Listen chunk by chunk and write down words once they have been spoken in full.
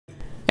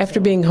After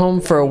being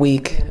home for a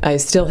week, I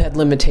still had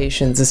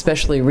limitations,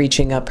 especially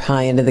reaching up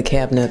high into the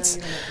cabinets.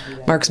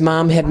 Mark's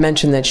mom had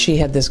mentioned that she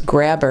had this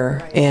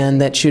grabber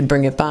and that she'd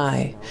bring it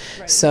by.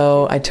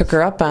 So I took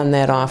her up on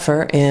that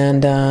offer,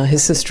 and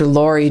his sister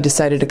Lori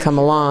decided to come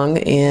along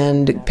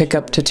and pick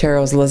up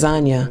Totero's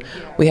lasagna.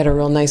 We had a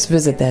real nice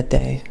visit that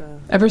day.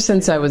 Ever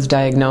since I was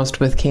diagnosed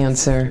with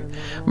cancer,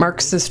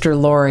 Mark's sister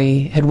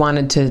Lori had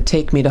wanted to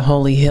take me to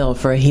Holy Hill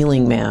for a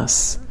healing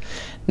mass.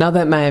 Now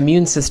that my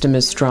immune system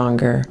is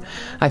stronger,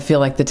 I feel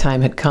like the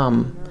time had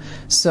come.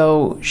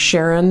 So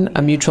Sharon,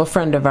 a mutual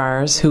friend of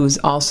ours, who's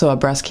also a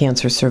breast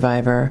cancer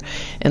survivor,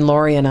 and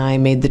Lori and I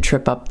made the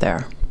trip up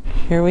there.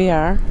 Here we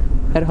are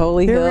at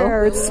Holy Hill. Here we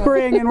are. It's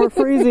spring and we're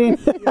freezing.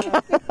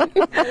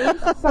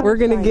 We're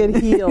going to get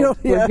healed.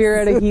 Yes. We're here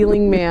at a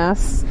healing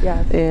mass,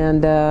 yes.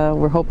 And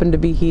we're hoping to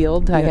be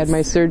healed. Yes. I had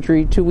my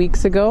surgery 2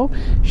 weeks ago.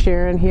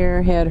 Sharon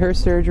here had her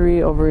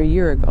surgery over a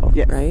year ago,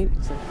 yes. Right?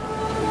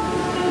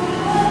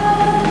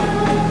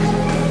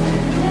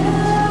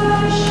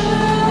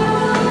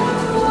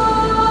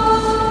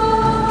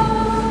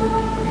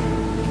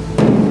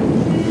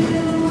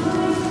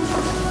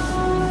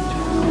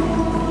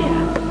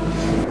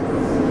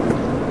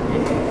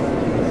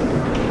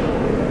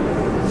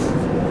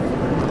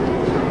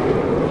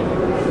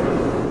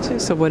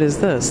 So what is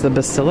this? The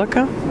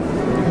basilica?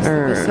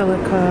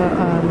 Basilica,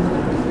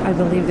 I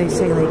believe they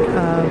say like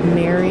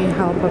Mary,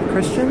 help of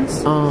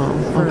Christians. Oh,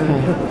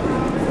 okay.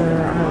 For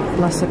our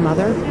Blessed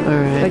Mother. All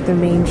right. Like the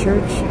main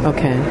church.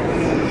 Okay.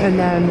 And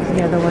then,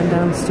 yeah, the one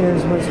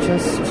downstairs was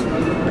just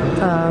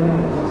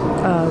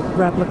a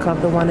replica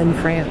of the one in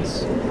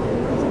France.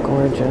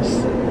 Gorgeous.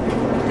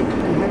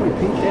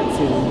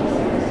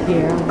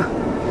 Yeah.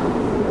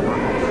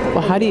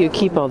 Well, how do you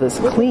keep all this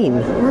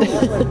clean?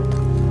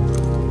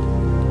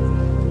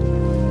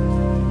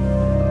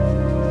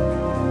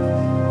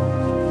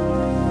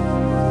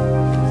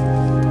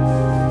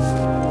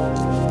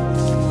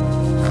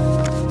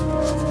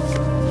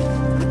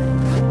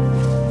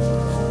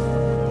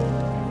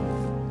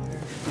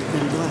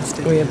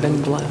 We have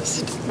been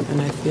blessed,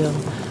 and I feel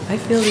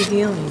the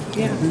healing.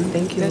 Yeah.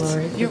 Thank you,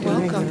 Lori. You're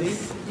welcome.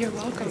 You're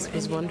welcome. It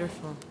was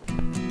wonderful.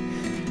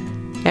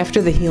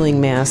 After the healing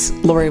mass,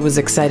 Lori was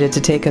excited to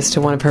take us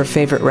to one of her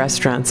favorite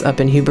restaurants up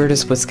in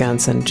Hubertus,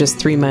 Wisconsin, just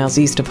 3 miles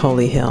east of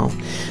Holy Hill,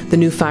 the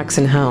new Fox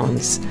and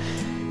Hounds.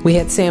 We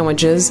had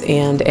sandwiches,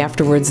 and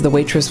afterwards the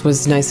waitress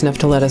was nice enough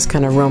to let us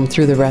kind of roam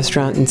through the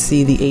restaurant and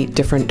see the 8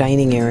 different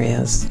dining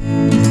areas.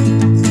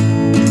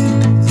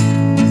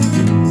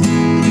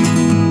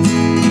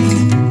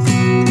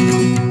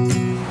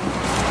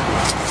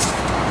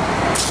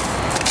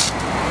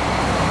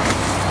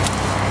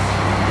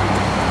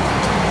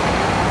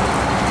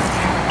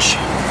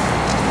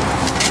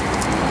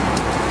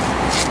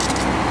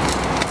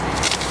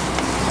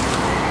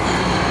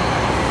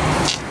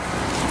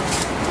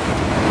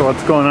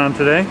 What's going on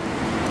today?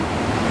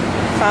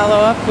 Follow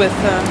up with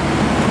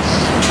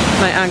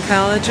my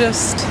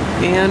oncologist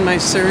and my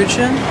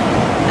surgeon,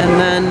 and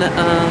then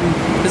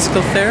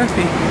physical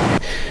therapy.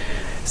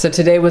 So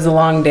today was a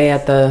long day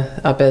up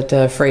at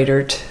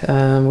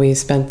Froedtert. We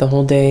spent the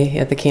whole day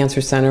at the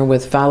cancer center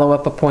with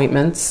follow-up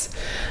appointments.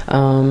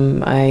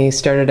 I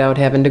started out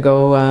having to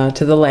go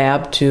to the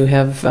lab to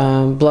have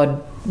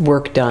blood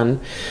work done,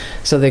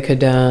 so they could,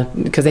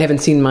 because they haven't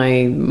seen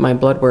my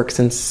blood work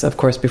since, of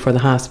course, before the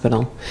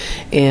hospital.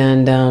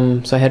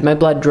 And so I had my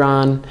blood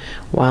drawn.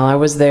 While I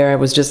was there, I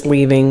was just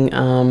leaving.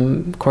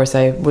 Of course,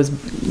 I was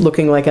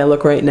looking like I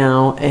look right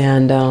now,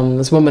 and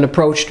this woman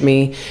approached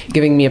me,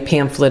 giving me a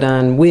pamphlet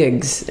on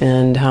wigs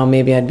and how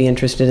maybe I'd be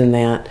interested in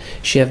that.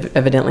 She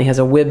evidently has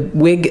a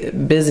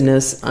wig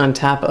business on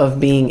top of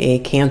being a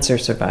cancer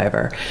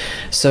survivor.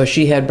 So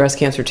she had breast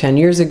cancer 10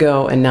 years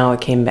ago, and now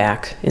it came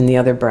back in the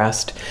other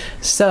breast.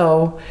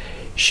 So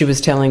she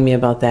was telling me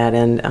about that,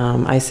 and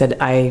I said,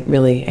 I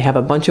really have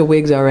a bunch of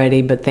wigs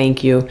already, but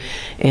thank you.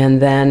 And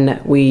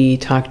then we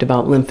talked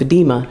about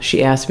lymphedema.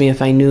 She asked me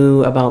if I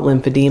knew about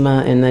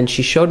lymphedema, and then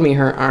she showed me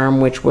her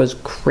arm, which was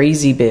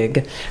crazy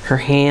big, her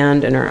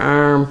hand and her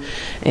arm.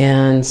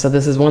 And so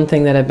this is one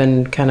thing that I've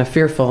been kind of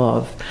fearful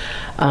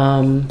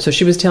of. So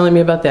she was telling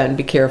me about that, and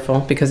be careful,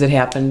 because it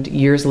happened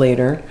years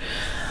later.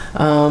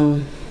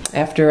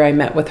 After I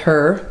met with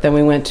her, then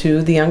we went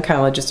to the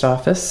oncologist's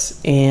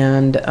office,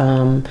 and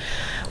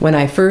when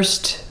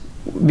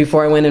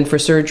before I went in for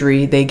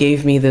surgery, they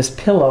gave me this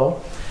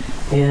pillow,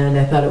 and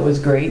I thought it was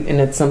great, and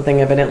it's something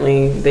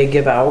evidently they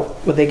give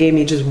out. Well, they gave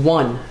me just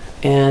one,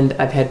 and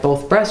I've had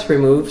both breasts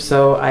removed,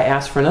 so I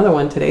asked for another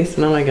one today,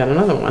 so now I got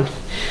another one.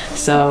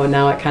 So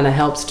now it kind of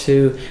helps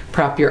to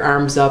prop your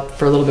arms up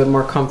for a little bit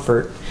more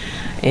comfort.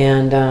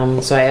 And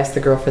so I asked the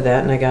girl for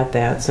that, and I got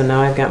that. So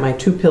now I've got my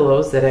 2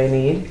 pillows that I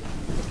need.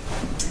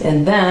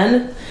 And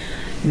then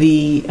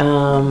the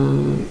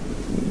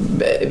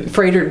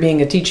Froedtert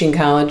being a teaching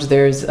college,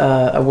 there's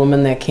a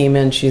woman that came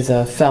in. She's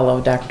a fellow,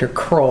 Dr.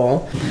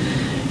 Kroll,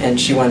 and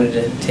she wanted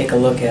to take a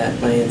look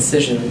at my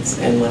incisions.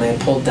 And when I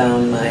pulled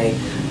down my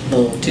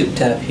little tube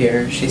top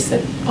here, she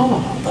said,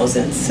 "Oh, those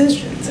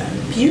incisions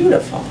are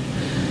beautiful."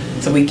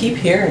 So we keep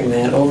hearing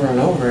that over and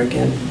over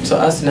again. So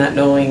us not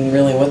knowing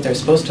really what they're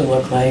supposed to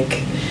look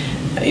like,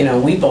 you know,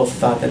 we both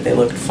thought that they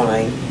looked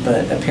fine,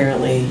 but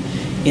apparently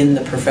in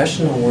the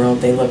professional world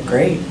they look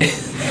great.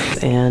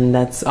 And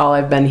that's all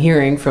I've been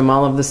hearing from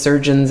all of the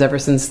surgeons ever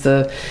since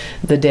the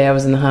day I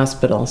was in the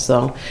hospital.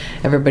 So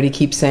everybody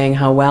keeps saying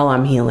how well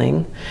I'm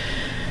healing.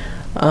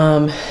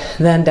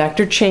 Then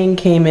Dr. Chang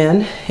came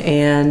in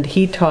and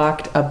he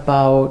talked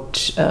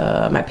about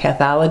my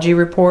pathology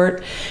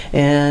report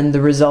and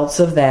the results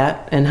of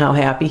that, and how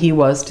happy he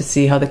was to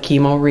see how the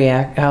tumor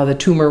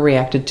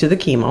reacted to the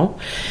chemo,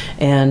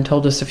 and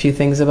told us a few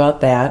things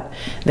about that.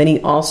 Then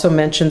he also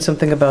mentioned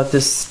something about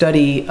this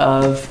study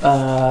of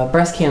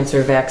breast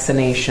cancer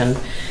vaccination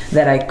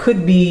that I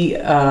could be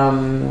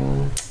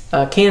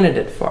a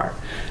candidate for.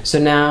 So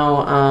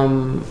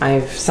now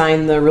I've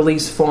signed the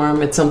release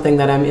form. It's something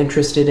that I'm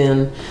interested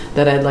in,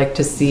 that I'd like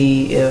to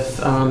see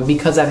if,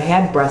 because I've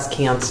had breast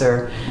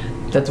cancer,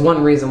 that's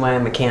one reason why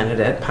I'm a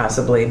candidate,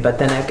 possibly, but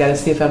then I've got to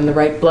see if I'm the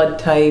right blood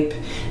type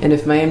and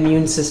if my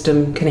immune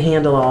system can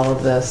handle all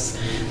of this.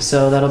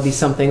 So that'll be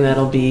something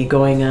that'll be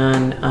going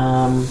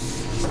on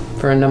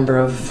for a number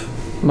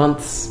of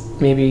months,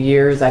 maybe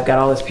years. I've got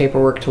all this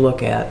paperwork to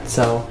look at.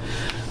 So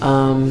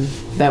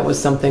that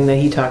was something that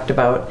he talked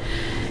about.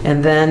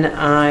 And then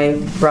I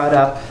brought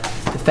up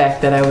the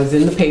fact that I was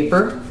in the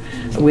paper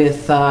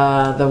with the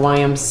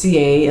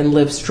YMCA and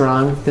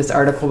Livestrong. This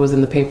article was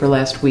in the paper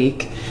last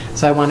week,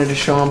 so I wanted to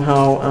show him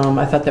how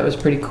I thought that was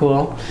pretty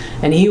cool.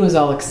 And he was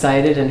all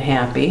excited and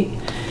happy,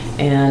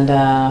 and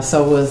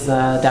so was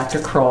Dr.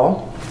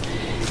 Kroll.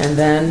 And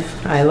then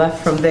I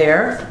left from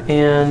there,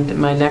 and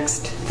my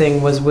next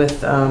thing was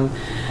with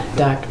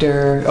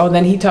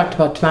then he talked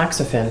about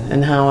tamoxifen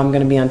and how I'm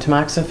going to be on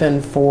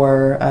tamoxifen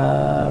for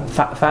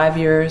 5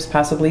 years,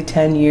 possibly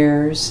 10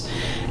 years,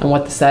 and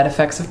what the side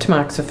effects of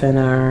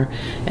tamoxifen are,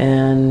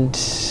 and,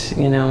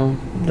 you know,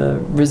 the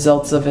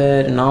results of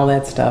it and all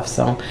that stuff.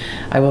 So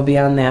I will be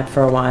on that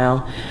for a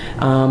while.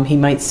 He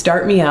might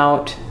start me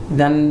out,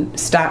 then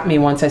stop me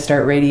once I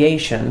start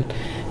radiation,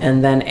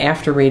 and then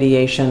after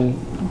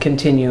radiation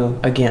continue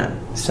again.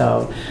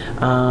 So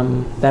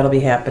that'll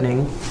be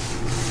happening.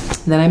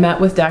 Then I met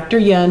with Dr.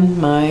 Yen,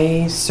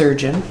 my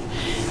surgeon,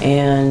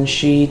 and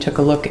she took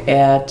a look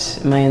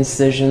at my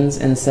incisions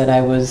and said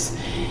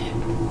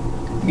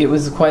it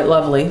was quite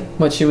lovely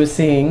what she was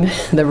seeing,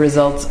 the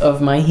results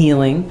of my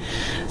healing.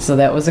 So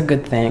that was a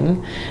good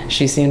thing.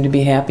 She seemed to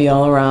be happy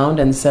all around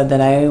and said that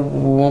I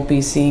won't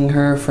be seeing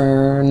her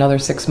for another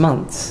 6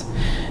 months.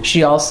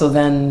 She also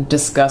then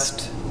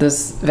discussed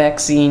this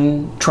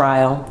vaccine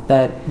trial,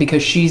 that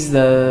because she's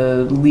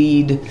the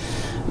lead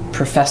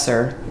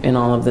professor in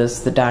all of this,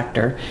 the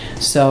doctor,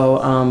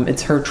 so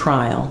it's her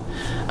trial.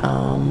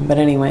 But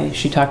anyway,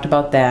 she talked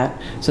about that.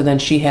 So then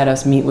she had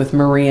us meet with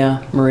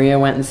Maria. Maria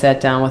went and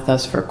sat down with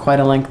us for quite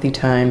a lengthy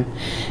time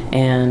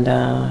and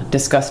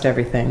discussed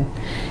everything,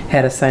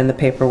 had us sign the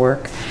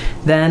paperwork.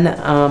 Then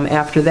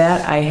after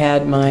that, I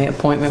had my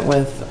appointment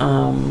with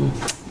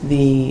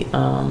the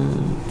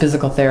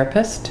physical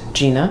therapist,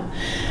 Gina.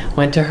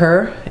 Went to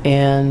her,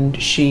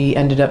 and she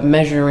ended up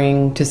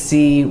measuring to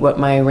see what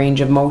my range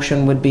of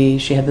motion would be.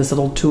 She had this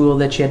little tool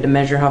that she had to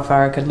measure how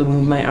far I could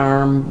move my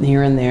arm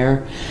here and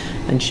there,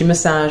 and she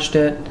massaged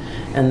it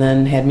and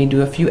then had me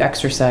do a few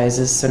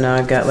exercises. So now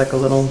I've got like a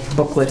little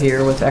booklet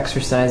here with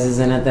exercises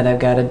in it that I've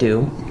got to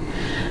do.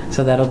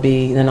 So that'll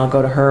be, then I'll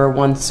go to her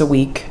once a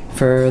week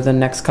for the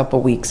next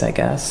couple weeks, I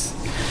guess.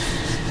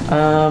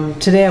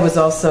 Today I was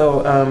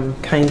also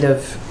kind of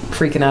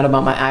freaking out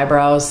about my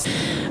eyebrows.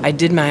 I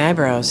did my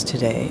eyebrows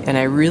today, and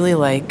I really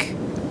like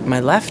my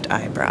left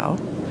eyebrow,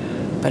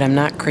 but I'm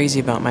not crazy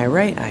about my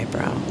right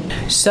eyebrow.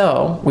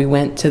 So we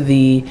went to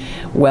the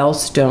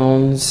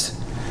Small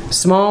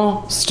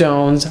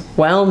Stones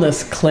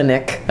Wellness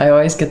Clinic. I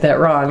always get that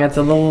wrong. It's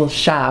a little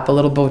shop, a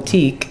little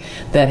boutique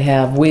that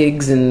have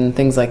wigs and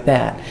things like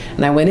that.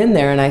 And I went in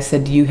there and I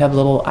said, "Do you have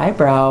little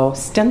eyebrow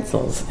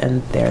stencils?"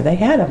 And there they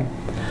had them.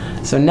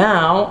 So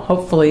now,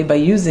 hopefully, by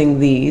using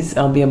these,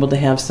 I'll be able to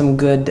have some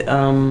good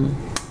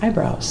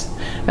eyebrows.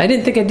 I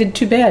didn't think I did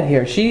too bad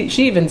here. She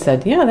even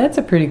said, "Yeah, that's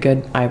a pretty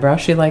good eyebrow."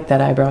 She liked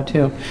that eyebrow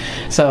too.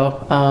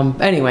 So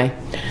anyway,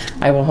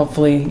 I will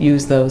hopefully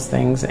use those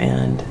things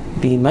and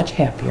be much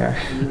happier.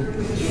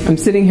 I'm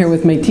sitting here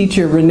with my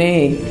teacher,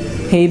 Renee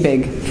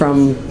Habig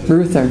from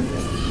Ruther.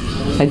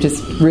 I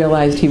just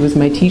realized he was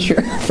my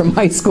teacher from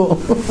high school.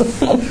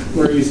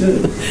 Where are you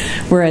sitting?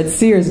 We're at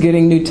Sears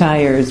getting new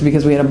tires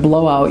because we had a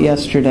blowout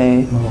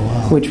yesterday,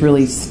 which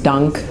really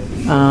stunk.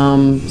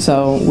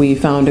 So we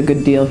found a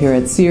good deal here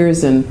at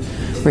Sears, and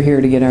we're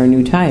here to get our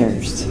new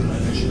tires,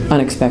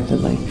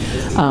 unexpectedly.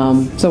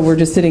 So we're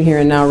just sitting here,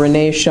 and now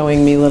Renee's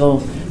showing me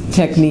little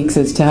techniques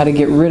as to how to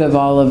get rid of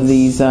all of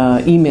these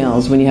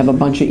emails. When you have a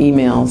bunch of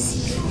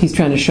emails, he's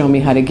trying to show me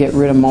how to get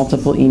rid of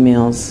multiple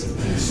emails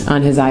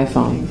on his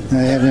iPhone.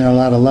 I'm having a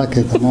lot of luck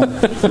at the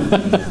moment.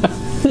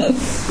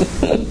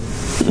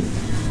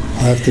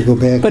 I'll have to go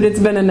back. But it's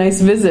been a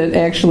nice visit,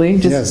 actually,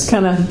 just Yes.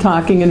 kind of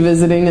talking and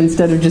visiting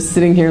instead of just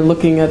sitting here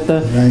looking at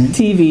the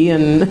TV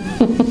and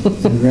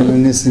And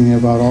reminiscing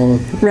about all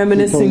the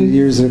people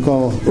years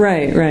ago.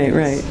 Right.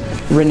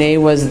 Renee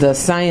was the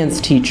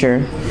science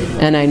teacher,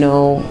 and I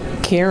know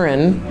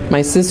Karen,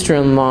 my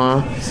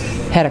sister-in-law,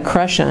 had a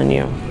crush on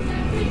you.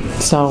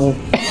 So...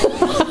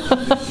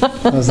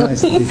 That was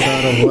nice to be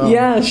thought of well.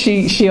 Yeah,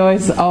 she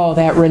always,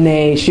 that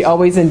Renee, she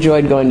always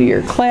enjoyed going to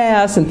your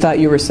class and thought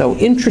you were so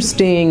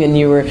interesting, and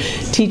you were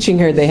teaching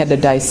her they had to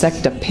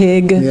dissect a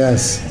pig.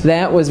 Yes.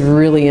 That was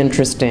really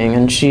interesting,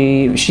 and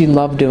she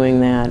loved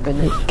doing that.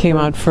 But came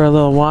out for a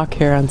little walk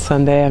here on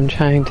Sunday. I'm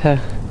trying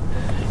to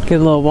get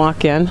a little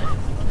walk in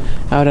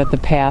out at the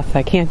path.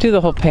 I can't do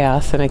the whole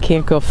path, and I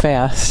can't go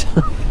fast.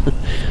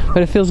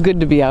 But it feels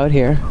good to be out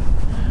here.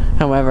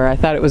 However, I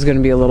thought it was going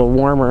to be a little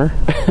warmer,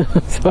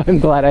 so I'm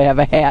glad I have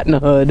a hat and a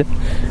hood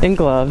and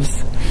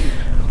gloves.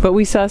 But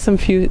we saw some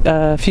few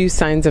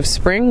signs of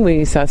spring.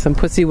 We saw some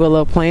pussy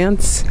willow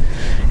plants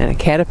and a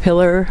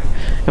caterpillar,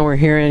 and we're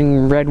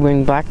hearing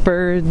red-winged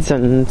blackbirds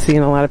and seeing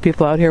a lot of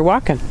people out here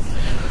walking.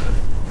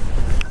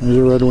 There's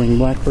a red-winged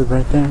blackbird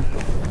right there.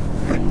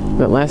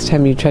 But last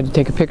time you tried to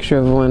take a picture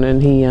of one,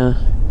 and he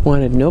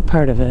wanted no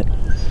part of it.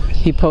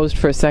 He posed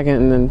for a second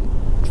and then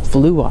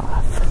flew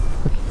off.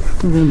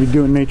 We're going to be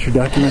doing nature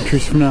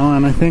documentaries from now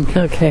on, I think.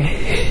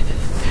 Okay.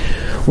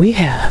 We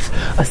have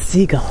a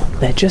seagull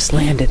that just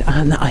landed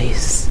on the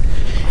ice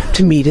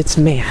to meet its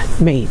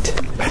mate.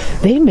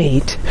 They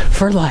mate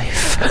for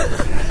life.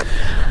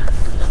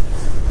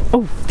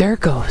 Oh, there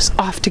it goes.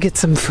 Off to get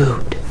some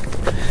food.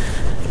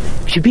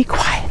 You be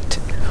quiet.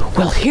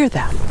 We'll hear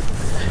them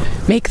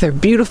make their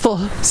beautiful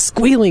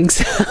squealing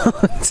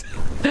sounds.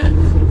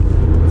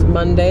 It's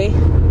Monday.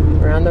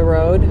 We're on the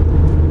road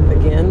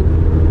again.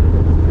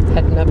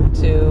 Heading up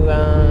to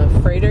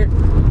Froedtert.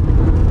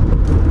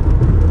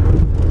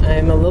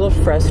 I'm a little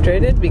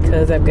frustrated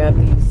because I've got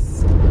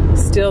these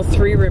still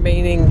 3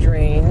 remaining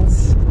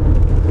drains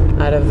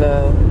out of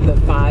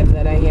the 5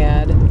 that I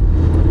had,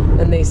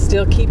 and they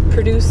still keep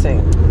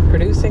producing.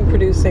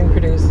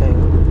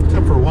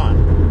 Except for one.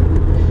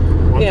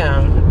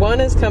 Yeah, one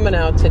is coming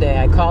out today.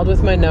 I called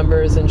with my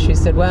numbers, and she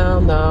said,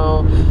 well,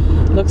 no,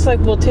 looks like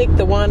we'll take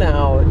the one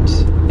out.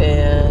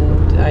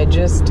 And I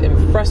just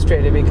am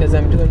frustrated because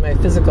I'm doing my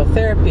physical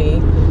therapy.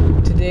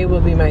 Today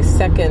will be my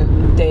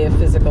 2nd day of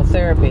physical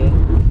therapy.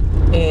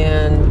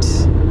 And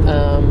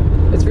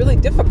it's really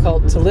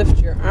difficult to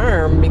lift your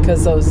arm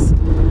because those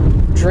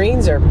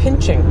drains are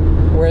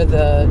pinching where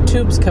the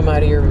tubes come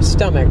out of your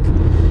stomach.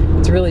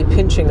 It's really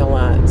pinching a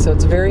lot. So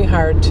it's very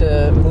hard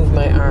to move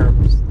my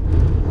arms.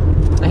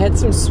 I had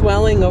some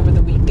swelling over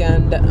the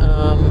weekend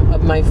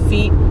of my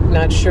feet.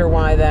 Not sure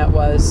why that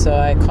was, so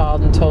I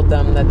called and told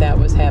them that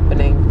was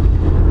happening.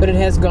 But it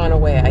has gone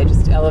away. I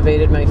just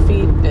elevated my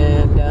feet,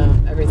 and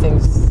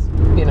everything's,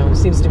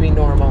 seems to be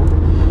normal.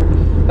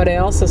 But I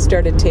also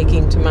started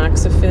taking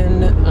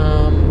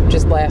tamoxifen.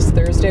 Just last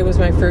Thursday was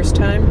my first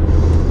time.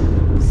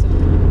 So,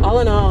 all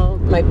in all,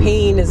 my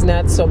pain is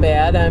not so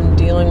bad. I'm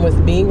dealing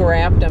with being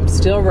wrapped. I'm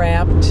still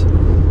wrapped.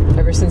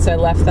 Ever since I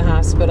left the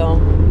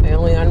hospital, I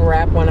only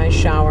unwrap when I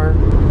shower.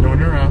 No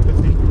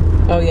neuropathy.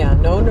 Oh yeah,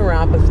 no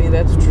neuropathy,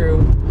 that's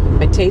true.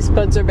 My taste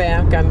buds are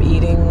back. I'm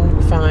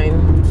eating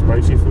fine.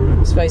 Spicy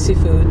food. Spicy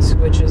foods,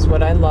 which is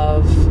what I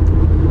love.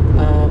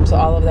 So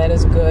all of that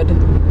is good.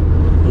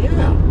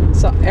 Yeah.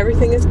 So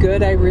everything is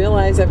good. I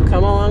realize I've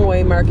come a long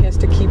way. Mark has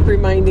to keep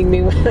reminding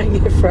me when I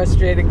get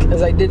frustrated,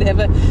 because I did have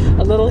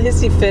a little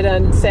hissy fit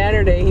on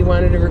Saturday. He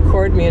wanted to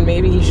record me, and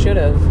maybe he should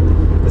have,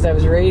 because I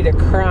was ready to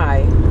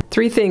cry.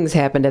 3 things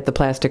happened at the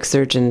plastic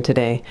surgeon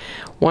today.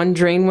 1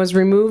 drain was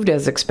removed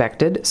as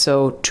expected,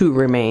 so 2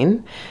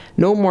 remain.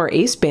 No more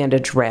ACE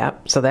bandage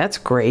wrap, so that's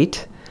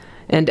great.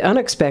 And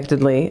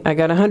unexpectedly, I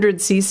got 100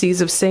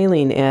 cc's of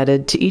saline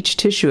added to each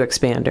tissue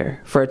expander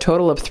for a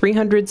total of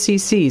 300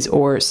 cc's,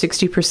 or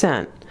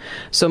 60%.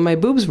 So my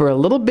boobs were a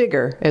little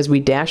bigger as we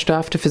dashed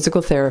off to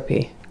physical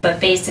therapy. But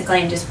basically,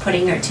 I'm just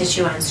putting her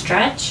tissue on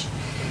stretch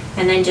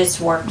and then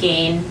just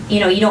working. You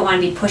don't want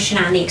to be pushing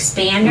on the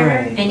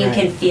expander, and you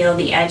can feel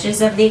the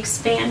edges of the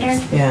expander.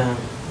 Yeah.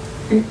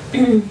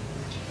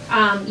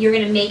 You're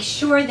going to make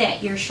sure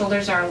that your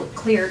shoulders are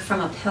cleared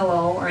from a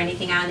pillow or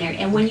anything on there.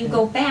 And when you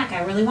go back,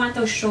 I really want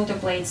those shoulder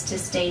blades to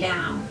stay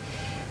down.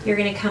 You're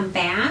going to come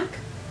back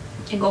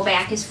and go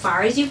back as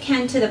far as you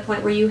can to the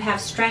point where you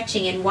have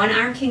stretching, and one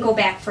arm can go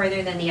back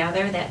further than the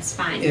other. That's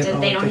fine. They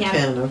don't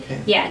have.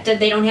 Yeah,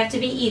 they don't have to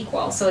be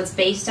equal. So it's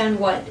based on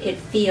what it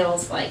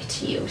feels like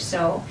to you.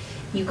 So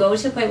you go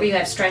to the point where you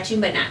have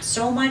stretching, but not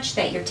so much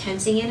that you're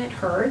tensing and it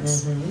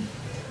hurts.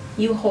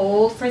 You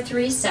hold for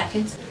 3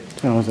 seconds.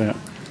 How was that?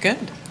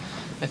 Good.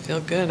 I feel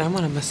good. I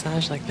want a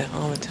massage like that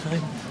all the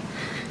time.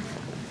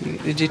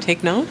 Did you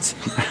take notes?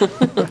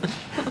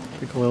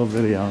 Took a little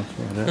video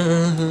for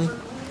it.